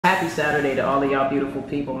happy Saturday to all of y'all beautiful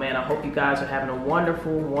people, man. I hope you guys are having a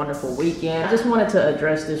wonderful, wonderful weekend. I just wanted to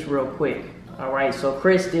address this real quick. All right, so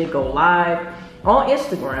Chris did go live on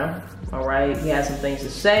Instagram. All right, he had some things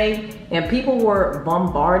to say, and people were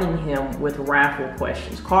bombarding him with raffle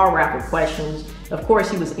questions, car raffle questions. Of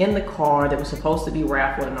course, he was in the car that was supposed to be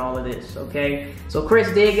raffled and all of this, okay? So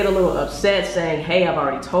Chris did get a little upset saying, hey, I've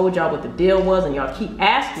already told y'all what the deal was, and y'all keep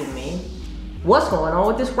asking me what's going on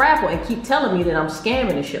with this raffle and keep telling me that I'm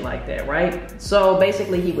scamming and shit like that, right? So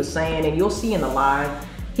basically he was saying, and you'll see in the live,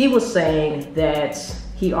 he was saying that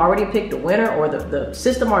he already picked the winner, or the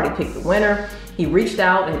system already picked the winner. He reached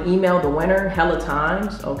out and emailed the winner hella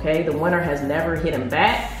times, okay? The winner has never hit him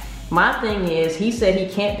back. My thing is, he said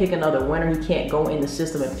he can't pick another winner. He can't go in the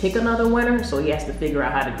system and pick another winner, so he has to figure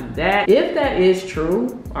out how to do that. If that is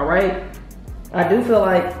true, all right, I do feel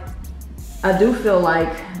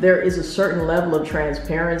like there is a certain level of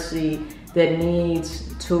transparency that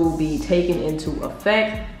needs to be taken into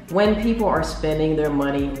effect when people are spending their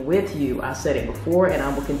money with you. I said it before and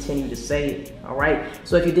I will continue to say it, all right?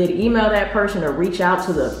 So if you did email that person or reach out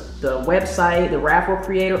to the website, the raffle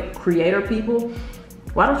creator people,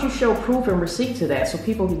 why don't you show proof and receipt to that so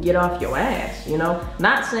people can get off your ass, you know?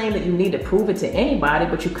 Not saying that you need to prove it to anybody,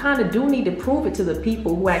 but you kind of do need to prove it to the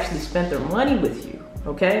people who actually spent their money with you,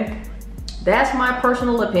 okay? That's my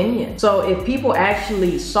personal opinion. So if people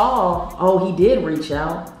actually saw, oh, he did reach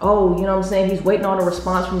out, oh, you know what I'm saying, he's waiting on a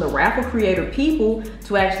response from the raffle creator people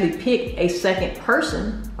to actually pick a second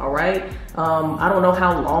person, all right? I don't know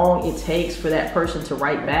how long it takes for that person to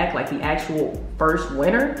write back, like the actual first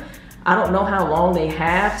winner. I don't know how long they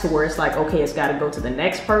have to where it's like, okay, it's got to go to the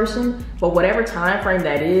next person, but whatever time frame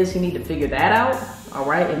that is, you need to figure that out. All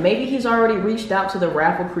right, and maybe he's already reached out to the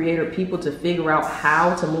raffle creator people to figure out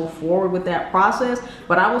how to move forward with that process.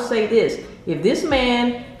 But I will say this, if this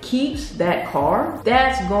man keeps that car,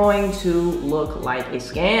 that's going to look like a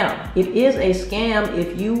scam. It is a scam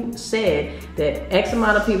if you said that X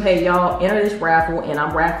amount of people, hey, y'all enter this raffle and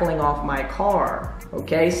I'm raffling off my car,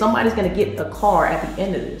 okay? Somebody's gonna get a car at the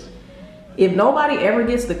end of this. If nobody ever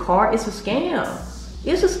gets the car, it's a scam.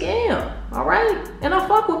 It's a scam, all right? And I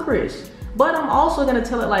fuck with Chris. But I'm also gonna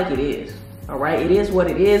tell it like it is, all right? It is what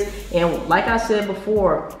it is. And like I said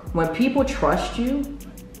before, when people trust you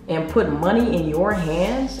and put money in your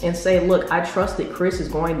hands and say, look, I trust that Chris is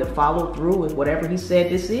going to follow through with whatever he said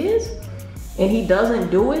this is, and he doesn't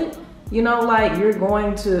do it, you know, like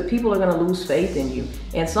people are gonna lose faith in you.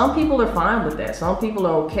 And some people are fine with that. Some people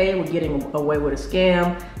are okay with getting away with a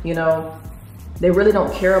scam, you know. They really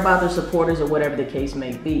don't care about their supporters or whatever the case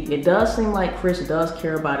may be. It does seem like Chris does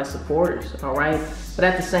care about his supporters, all right? But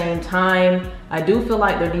at the same time, I do feel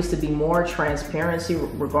like there needs to be more transparency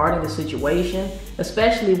regarding the situation,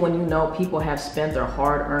 especially when you know people have spent their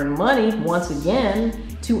hard-earned money, once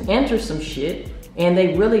again, to enter some shit, and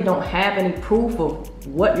they really don't have any proof of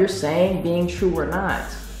what you're saying being true or not.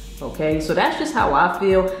 Okay, so that's just how I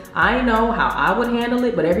feel. I know how I would handle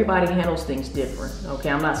it, but everybody handles things different.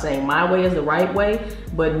 Okay, I'm not saying my way is the right way,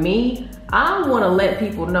 but me, I want to let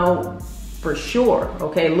people know for sure.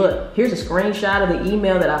 Okay, look, here's a screenshot of the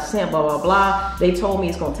email that I sent, blah, blah, blah. They told me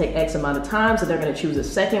it's going to take X amount of time, so they're going to choose a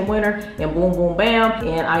second winner, and boom, boom, bam.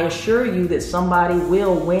 And I assure you that somebody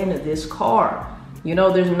will win this car. You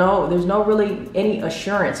know, there's no really any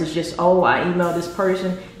assurance. It's just, oh, I emailed this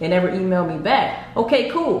person, they never emailed me back. Okay,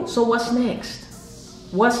 cool. So what's next?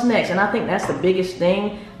 What's next? And I think that's the biggest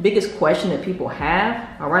thing, biggest question that people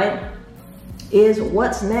have, all right, is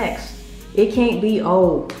what's next? It can't be,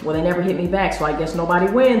 oh, well, they never hit me back, so I guess nobody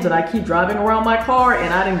wins, and I keep driving around my car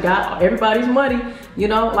and I done got everybody's money. You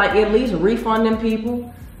know, like at least refund them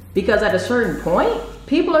people, because at a certain point,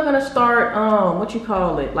 people are gonna start,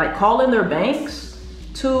 like calling their banks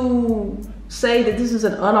to say that this is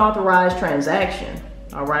an unauthorized transaction,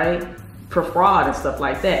 all right, for fraud and stuff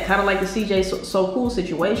like that. Kind of like the CJ So Cool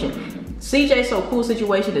situation. CJ So Cool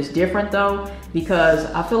situation is different though, because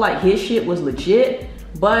I feel like his shit was legit,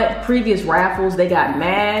 but previous raffles, they got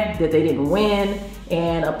mad that they didn't win,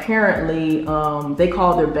 and apparently they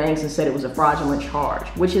called their banks and said it was a fraudulent charge,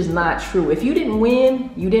 which is not true. If you didn't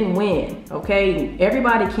win, you didn't win, okay?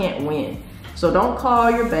 Everybody can't win. So don't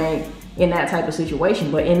call your bank in that type of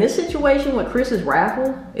situation. But in this situation with Chris's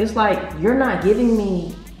raffle, it's like, you're not giving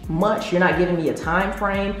me much. You're not giving me a time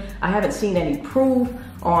frame. I haven't seen any proof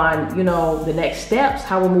on, you know, the next steps,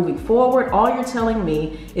 how we're moving forward. All you're telling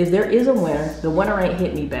me is there is a winner. The winner ain't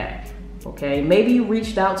hit me back. Okay, maybe you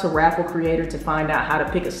reached out to Raffle Creator to find out how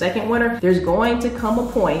to pick a second winner. There's going to come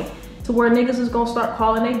a point to where niggas is gonna start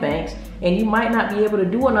calling their banks, and you might not be able to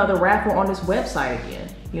do another raffle on this website again.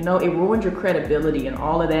 You know, it ruined your credibility and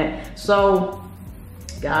all of that. So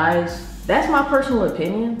guys, that's my personal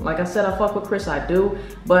opinion. Like I said, I fuck with Chris, I do,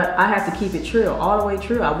 but I have to keep it true, all the way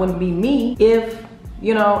true. I wouldn't be me if,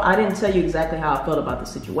 you know, I didn't tell you exactly how I felt about the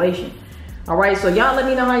situation. All right, so y'all let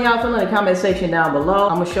me know how y'all feel in the comment section down below.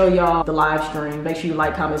 I'm gonna show y'all the live stream. Make sure you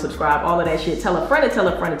like, comment, subscribe, all of that shit. Tell a friend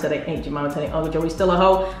until they ain't your mama, tell their Uncle Joey still a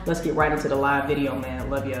hoe. Let's get right into the live video, man.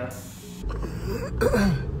 Love y'all.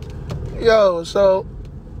 Yo, so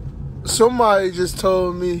somebody just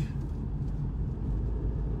told me,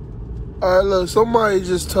 somebody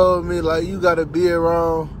just told me, like, you gotta be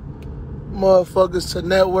around motherfuckers to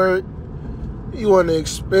network. You wanna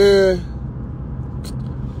experience.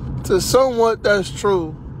 To somewhat, that's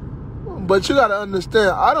true. But you gotta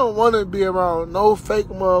understand, I don't wanna be around no fake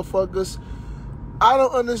motherfuckers. I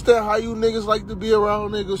don't understand how you niggas like to be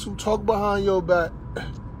around niggas who talk behind your back.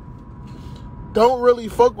 Don't really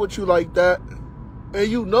fuck with you like that. And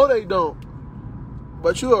you know they don't.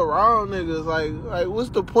 But you around niggas. Like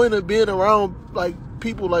what's the point of being around, like,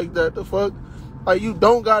 people like that? The fuck? Like, you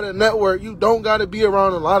don't gotta network. You don't gotta be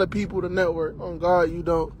around a lot of people to network. On God, you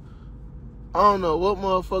don't. I don't know what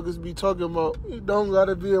motherfuckers be talking about. You don't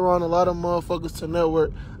gotta be around a lot of motherfuckers to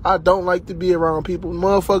network. I don't like to be around people.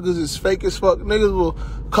 Motherfuckers is fake as fuck. Niggas will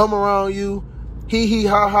come around you, hee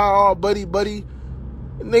ha ha, all buddy.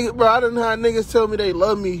 Nigga, bro, I done had niggas tell me they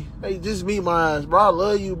love me. They just beat my ass. Bro, I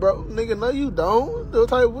love you, bro. Nigga, no you don't.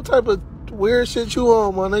 What type of weird shit you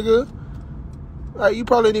on, my nigga? Like, you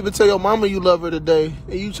probably didn't even tell your mama you love her today.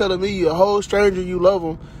 And you telling me you a whole stranger you love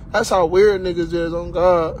them. That's how weird niggas is, on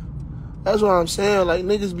God. That's what I'm saying. Like,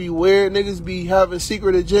 niggas be weird. Niggas be having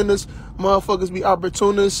secret agendas. Motherfuckers be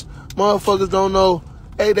opportunists. Motherfuckers don't know.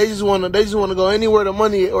 Hey, they just wanna go anywhere the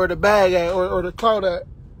money or the bag at or the clout at.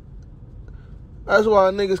 That's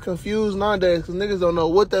why niggas confused nowadays, because niggas don't know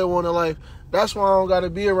what they want in life. That's why I don't gotta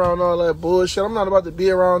be around all that bullshit. I'm not about to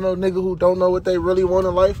be around no nigga who don't know what they really want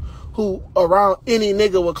in life, who around any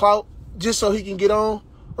nigga with clout just so he can get on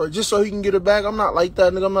or just so he can get it back. I'm not like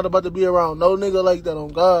that, nigga. I'm not about to be around no nigga like that, on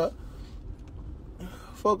God.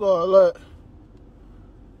 Fuck all that.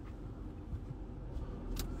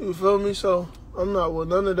 You feel me? So, I'm not with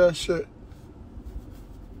none of that shit.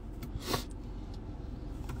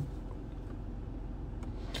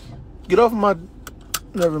 Get off my...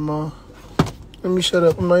 Never mind. Let me shut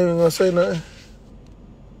up. I'm not even gonna say nothing.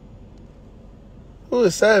 Who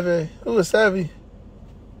is Savvy? Who is Savvy?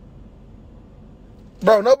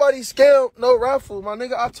 Bro, nobody scammed no Raffle. My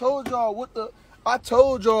nigga, I told y'all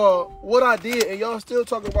what I did, and y'all still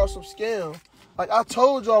talking about some scam. Like, I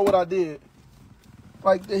told y'all what I did.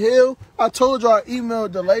 Like, the hell? I told y'all I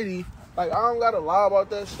emailed the lady. Like, I don't gotta lie about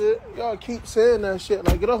that shit. Y'all keep saying that shit.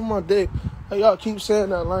 Like, get off my dick. Like, y'all keep saying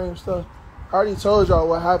that lame stuff. I already told y'all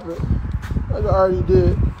what happened. Like, I already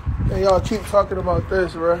did. And y'all keep talking about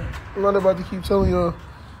this, bro. I'm not about to keep telling y'all.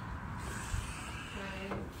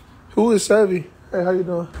 Who is Savvy? Hey, how you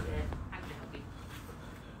doing?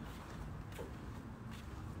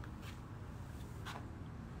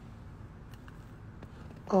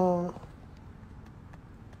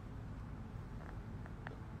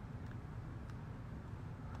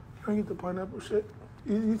 Can I get the pineapple shit?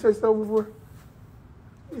 You tasted that one before?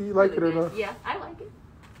 You like it or not? Yeah, I like it.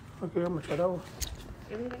 Okay, I'm gonna try that one.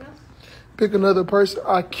 Anything else? Pick another person.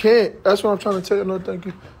 I can't. That's what I'm trying to tell you. No, thank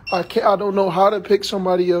you. I can't. I don't know how to pick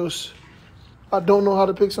somebody else.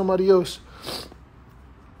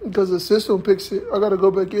 Because the system picks it. I gotta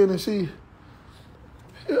go back in and see.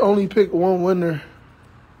 It only picked one winner.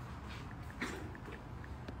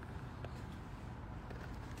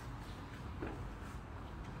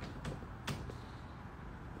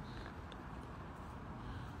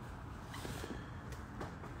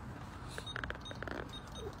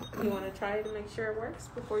 You want to try it to make sure it works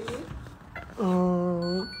before you leave?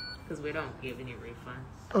 Because we don't give any refunds.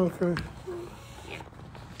 Okay. Yeah.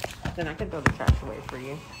 Then I can throw the trash away for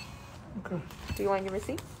you. Okay. Do you want your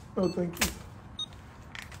receipt? Oh, thank you.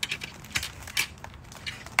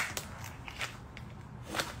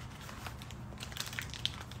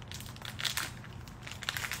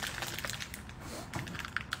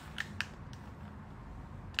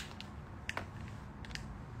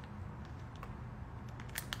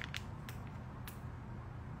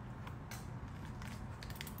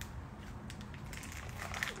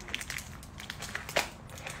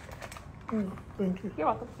 Thank you. You're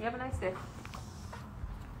welcome. You have a nice day.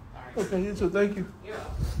 Okay, you too. Thank you. You're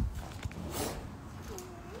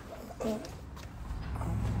welcome.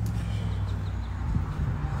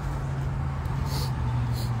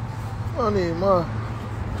 I need mine.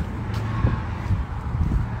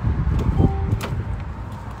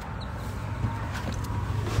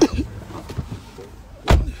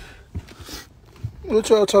 What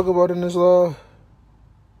y'all talk about in this live?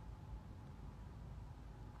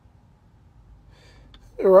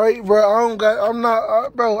 Right, bro.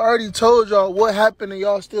 Bro, I already told y'all what happened and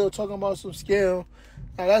y'all still talking about some scam.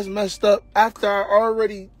 Now, that's messed up. After I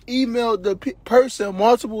already emailed the person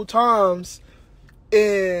multiple times,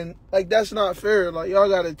 and, like, that's not fair. Like, y'all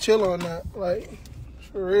gotta chill on that. Like,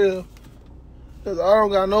 for real. Because I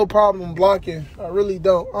don't got no problem blocking. I really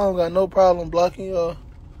don't. I don't got no problem blocking y'all.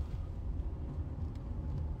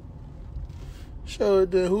 Show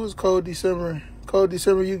it then. Who's Cold December? Cold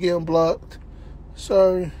December, you getting blocked.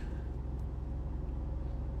 Sorry.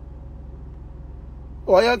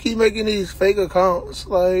 Why y'all keep making these fake accounts?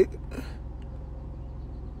 Like,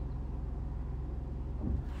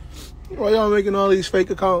 why y'all making all these fake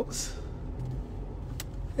accounts?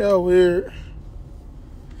 Y'all weird.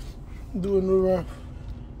 Do a new rap.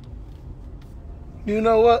 You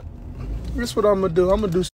know what? This is what I'm gonna do. I'm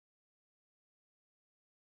gonna do.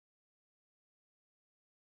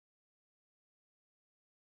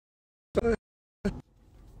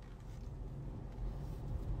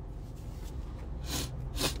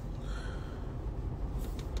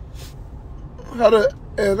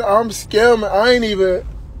 And I'm scamming. I ain't even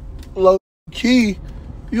low key.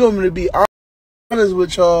 You want me to be honest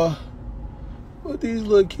with y'all? What these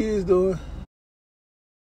little kids doing?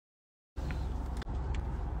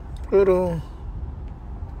 Hold on.